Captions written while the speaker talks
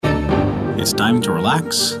It's time to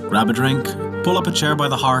relax, grab a drink, pull up a chair by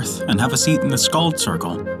the hearth, and have a seat in the Scald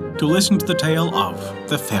Circle to listen to the tale of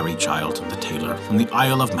the Fairy Child and the Tailor from the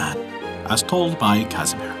Isle of Man, as told by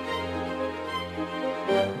Casimir.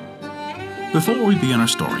 Before we begin our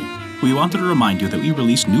story, we wanted to remind you that we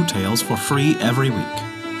release new tales for free every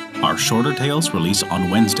week. Our shorter tales release on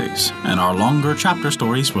Wednesdays, and our longer chapter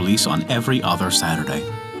stories release on every other Saturday.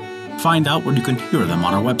 Find out where you can hear them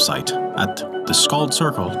on our website at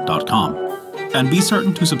thescaldcircle.com. And be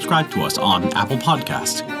certain to subscribe to us on Apple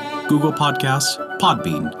Podcasts, Google Podcasts,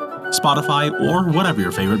 Podbean, Spotify, or whatever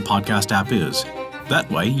your favorite podcast app is. That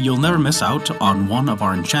way, you'll never miss out on one of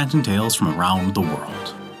our enchanting tales from around the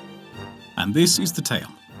world. And this is the tale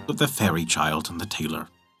of the Fairy Child and the Tailor.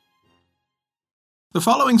 The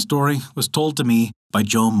following story was told to me by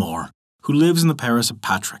Joe Moore, who lives in the parish of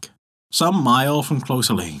Patrick, some mile from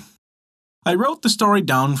Closelet. I wrote the story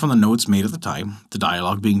down from the notes made at the time, the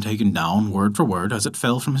dialogue being taken down word for word as it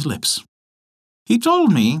fell from his lips. He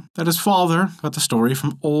told me that his father got the story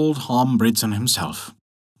from old Hom Bridson himself,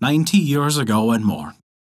 90 years ago and more.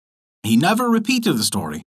 He never repeated the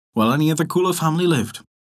story while any of the Kula family lived,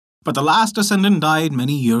 but the last descendant died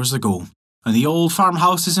many years ago, and the old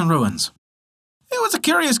farmhouse is in ruins. It was a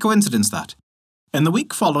curious coincidence that, in the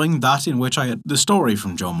week following that in which I had the story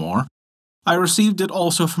from Joe Moore, I received it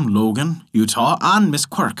also from Logan, Utah, and Miss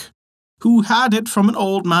Quirk, who had it from an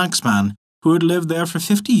old Manxman who had lived there for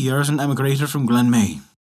 50 years and emigrated from Glenmay.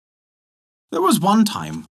 There was one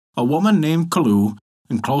time a woman named Calloo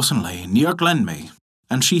in Closenley near Glenmay,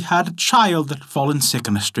 and she had a child that had fallen sick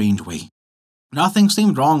in a strange way. Nothing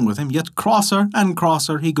seemed wrong with him, yet crosser and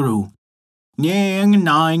crosser he grew, neighing and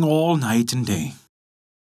gnawing all night and day.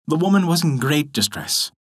 The woman was in great distress,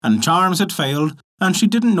 and charms had failed, and she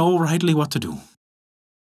didn't know rightly what to do.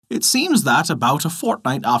 It seems that, about a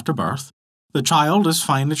fortnight after birth, the child, as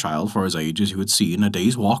fine a child for his age as you would see in a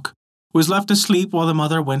day's walk, was left asleep while the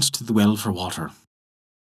mother went to the well for water.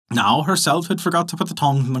 Now herself had forgot to put the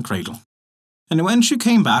tongue in the cradle, and when she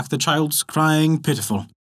came back the child was crying pitiful,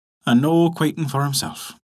 and no quaiting for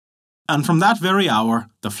himself. And from that very hour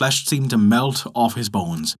the flesh seemed to melt off his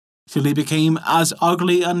bones, till he became as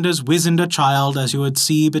ugly and as wizened a child as you would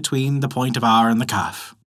see between the point of hour and the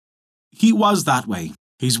calf. He was that way.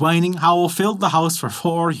 His whining howl filled the house for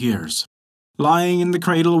 4 years, lying in the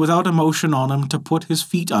cradle without a motion on him to put his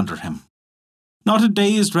feet under him. Not a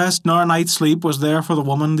day's rest nor a night's sleep was there for the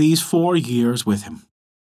woman these 4 years with him.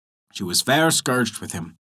 She was fair scourged with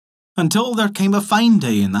him, until there came a fine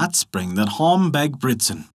day in that spring that Hom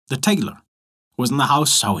Bridson, the tailor, was in the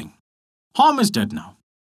house sewing. Hom is dead now,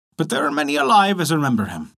 but there are many alive as remember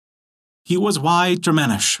him. He was wide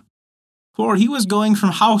Germanish, for he was going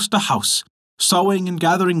from house to house, sowing and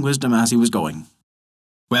gathering wisdom as he was going.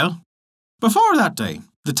 Well, before that day,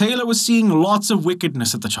 the tailor was seeing lots of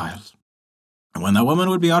wickedness at the child. And when the woman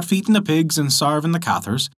would be out feeding the pigs and sarving the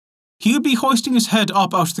cathers, he would be hoisting his head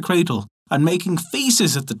up out of the cradle and making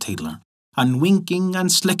faces at the tailor, and winking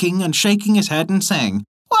and slicking and shaking his head and saying,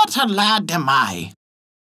 "What a lad am I!"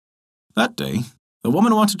 That day, the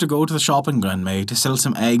woman wanted to go to the shop in Glenmay to sell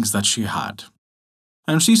some eggs that she had.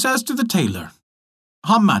 And she says to the tailor,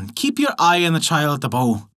 "Hom man, keep your eye on the child at the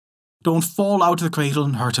bow. Don't fall out of the cradle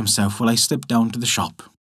and hurt himself while I slip down to the shop."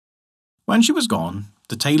 When she was gone,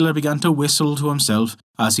 the tailor began to whistle to himself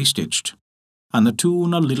as he stitched, and the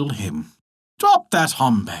tune a little hymn. "Drop that,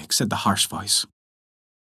 Hombeg," said the harsh voice.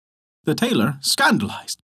 The tailor,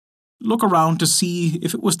 scandalized, looked around to see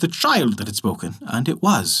if it was the child that had spoken, and it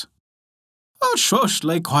was. "Oh, shush,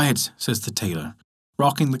 lay quiet," says the tailor,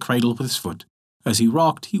 rocking the cradle with his foot. As he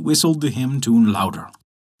rocked, he whistled the hymn tune louder.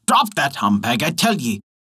 "Drop that, Hombeg, I tell ye,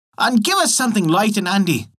 and give us something light and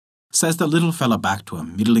handy," says the little fella back to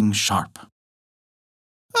him, middling sharp.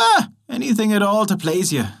 Anything at all to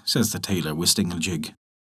please you," says the tailor, whistling a jig.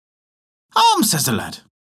 "Hom," says the lad,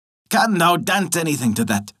 "can thou dance anything to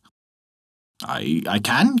that?" I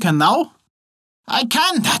can thou?" "I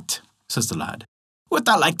can that," says the lad. "Would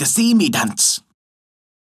thou like to see me dance?"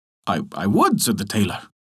 I would," said the tailor.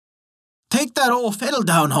 "Take that old fiddle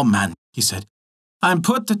down, Hom man," he said, "and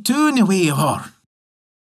put the tune away of her."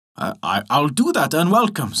 I'll do that and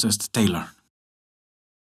welcome," says the tailor.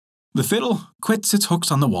 The fiddle quits its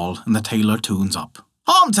hooks on the wall and the tailor tunes up.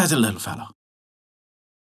 "Hom," says the little fellow,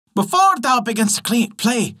 "before thou begins to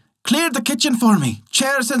play, clear the kitchen for me.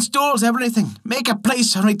 Chairs and stools, everything. Make a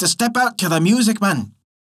place for me to step out to the music, man."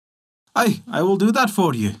 I will do that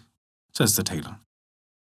for you," says the tailor.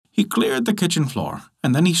 He cleared the kitchen floor,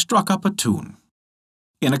 and then he struck up a tune.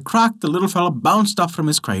 In a crack, the little fellow bounced up from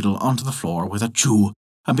his cradle onto the floor with a chew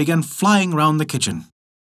and began flying round the kitchen.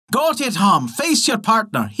 Go to it, Hom. Face your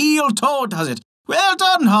partner. Heel-toe does it. Well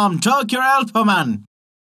done, Hom. Tug your elbow, man.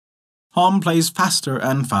 Hom plays faster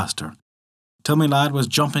and faster, till my lad was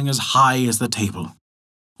jumping as high as the table.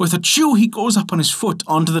 With a chew, he goes up on his foot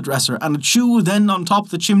onto the dresser, and a chew then on top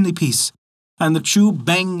of the chimney piece, and the chew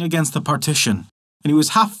bang against the partition, and he was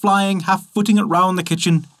half flying, half footing it round the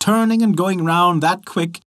kitchen, turning and going round that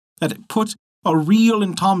quick that it put a reel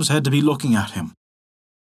in Tom's head to be looking at him.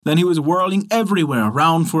 Then he was whirling everywhere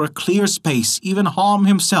round for a clear space, even Hom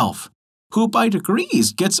himself, who by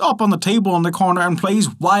degrees gets up on the table in the corner and plays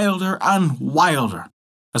wilder and wilder,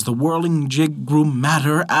 as the whirling jig grew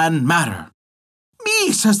madder and madder.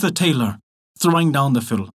 Me, says the tailor, throwing down the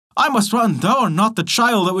fiddle. I must run, thou art not the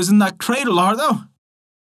child that was in that cradle, art thou?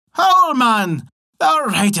 Howl, man, thou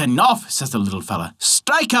right enough, says the little fella.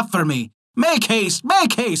 Strike up for me. Make haste,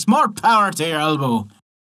 more power to your elbow.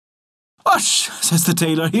 Hush, says the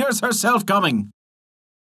tailor, here's herself coming.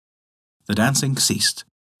 The dancing ceased,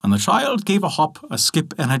 and the child gave a hop, a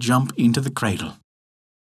skip, and a jump into the cradle.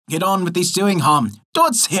 Get on with thee sewing, Hom.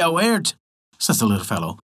 Don't say a word, says the little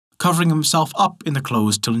fellow, covering himself up in the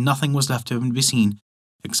clothes till nothing was left of him to be seen,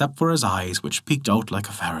 except for his eyes, which peeked out like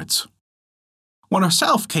a ferret's. When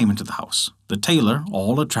herself came into the house, the tailor,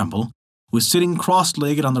 all a tremble, was sitting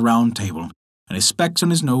cross-legged on the round table, and his specs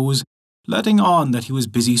on his nose, letting on that he was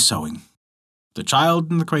busy sewing. The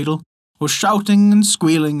child in the cradle was shouting and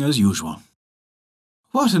squealing as usual.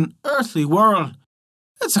 What an earthly whirl!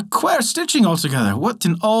 It's a queer stitching altogether. What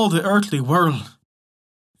in all the earthly whirl?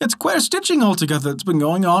 It's queer stitching altogether that's been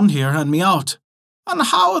going on here and me out. And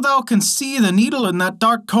how thou can see the needle in that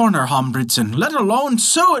dark corner, Hom Bridson, let alone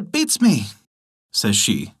sew, it beats me, says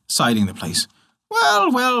she, siding the place.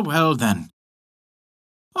 Well, then.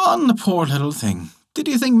 On the poor little thing. Did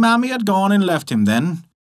you think Mammy had gone and left him then?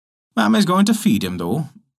 Mammy's going to feed him, though.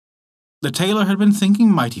 The tailor had been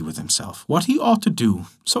thinking mighty with himself, what he ought to do,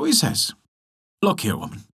 so he says, Look here,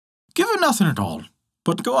 woman, give her nothing at all,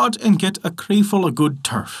 but go out and get a crayful of good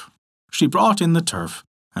turf. She brought in the turf,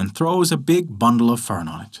 and throws a big bundle of fern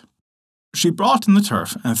on it.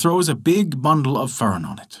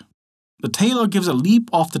 The tailor gives a leap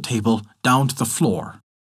off the table down to the floor,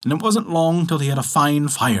 and it wasn't long till he had a fine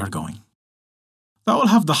fire going. Thou'll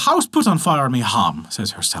have the house put on fire, me Hom,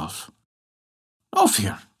 says herself. No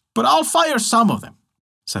fear, but I'll fire some of them,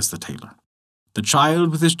 says the tailor. The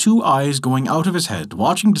child, with his two eyes going out of his head,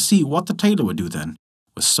 watching to see what the tailor would do then,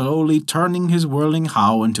 was slowly turning his whirling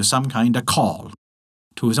how into some kind of call,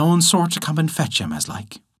 to his own sort to come and fetch him as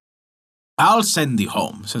like. I'll send thee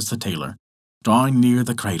home, says the tailor, drawing near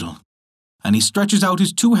the cradle, and he stretches out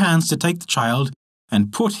his two hands to take the child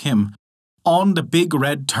and put him on the big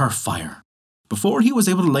red turf fire. Before he was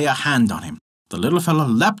able to lay a hand on him, the little fellow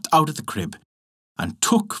leapt out of the crib and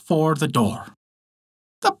took for the door.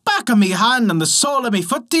 The back of me hand and the sole of me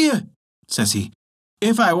foot to you, says he.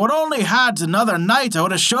 If I would only had another night, I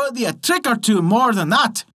would have showed thee a trick or two more than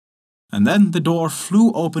that. And then the door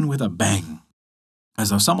flew open with a bang, as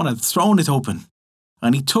though someone had thrown it open,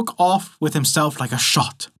 and he took off with himself like a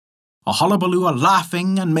shot. A hullabaloo, a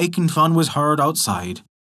laughing and making fun was heard outside,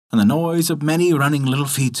 and the noise of many running little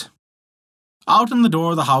feet. Out in the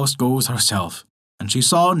door of the house goes herself, and she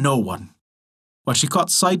saw no one, but she caught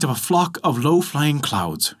sight of a flock of low-flying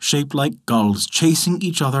clouds, shaped like gulls, chasing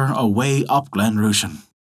each other away up Glen Rushen.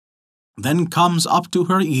 Then comes up to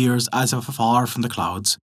her ears, as if afar from the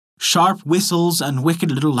clouds, sharp whistles and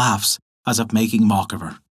wicked little laughs, as if making mock of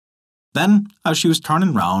her. Then, as she was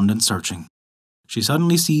turning round and searching, she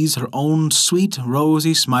suddenly sees her own sweet,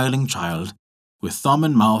 rosy, smiling child, with thumb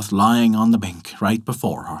and mouth lying on the bank right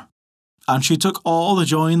before her. And she took all the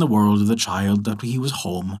joy in the world of the child that he was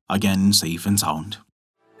home, again safe and sound.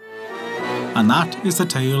 And that is the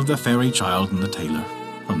tale of the fairy child and the tailor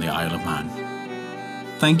from the Isle of Man.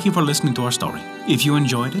 Thank you for listening to our story. If you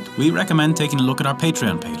enjoyed it, we recommend taking a look at our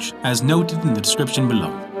Patreon page, as noted in the description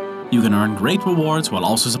below. You can earn great rewards while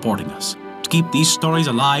also supporting us, to keep these stories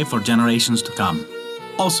alive for generations to come.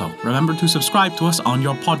 Also, remember to subscribe to us on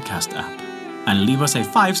your podcast app, and leave us a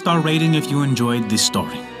 5-star rating if you enjoyed this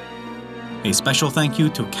story. A special thank you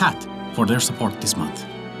to Kat for their support this month.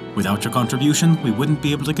 Without your contribution, we wouldn't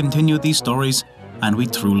be able to continue these stories, and we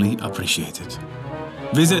truly appreciate it.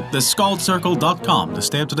 Visit thescaldcircle.com to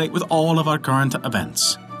stay up to date with all of our current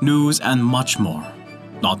events, news, and much more.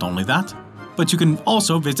 Not only that, but you can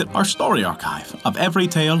also visit our story archive of every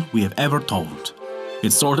tale we have ever told.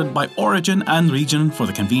 It's sorted by origin and region for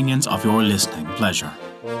the convenience of your listening pleasure.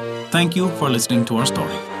 Thank you for listening to our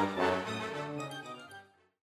story.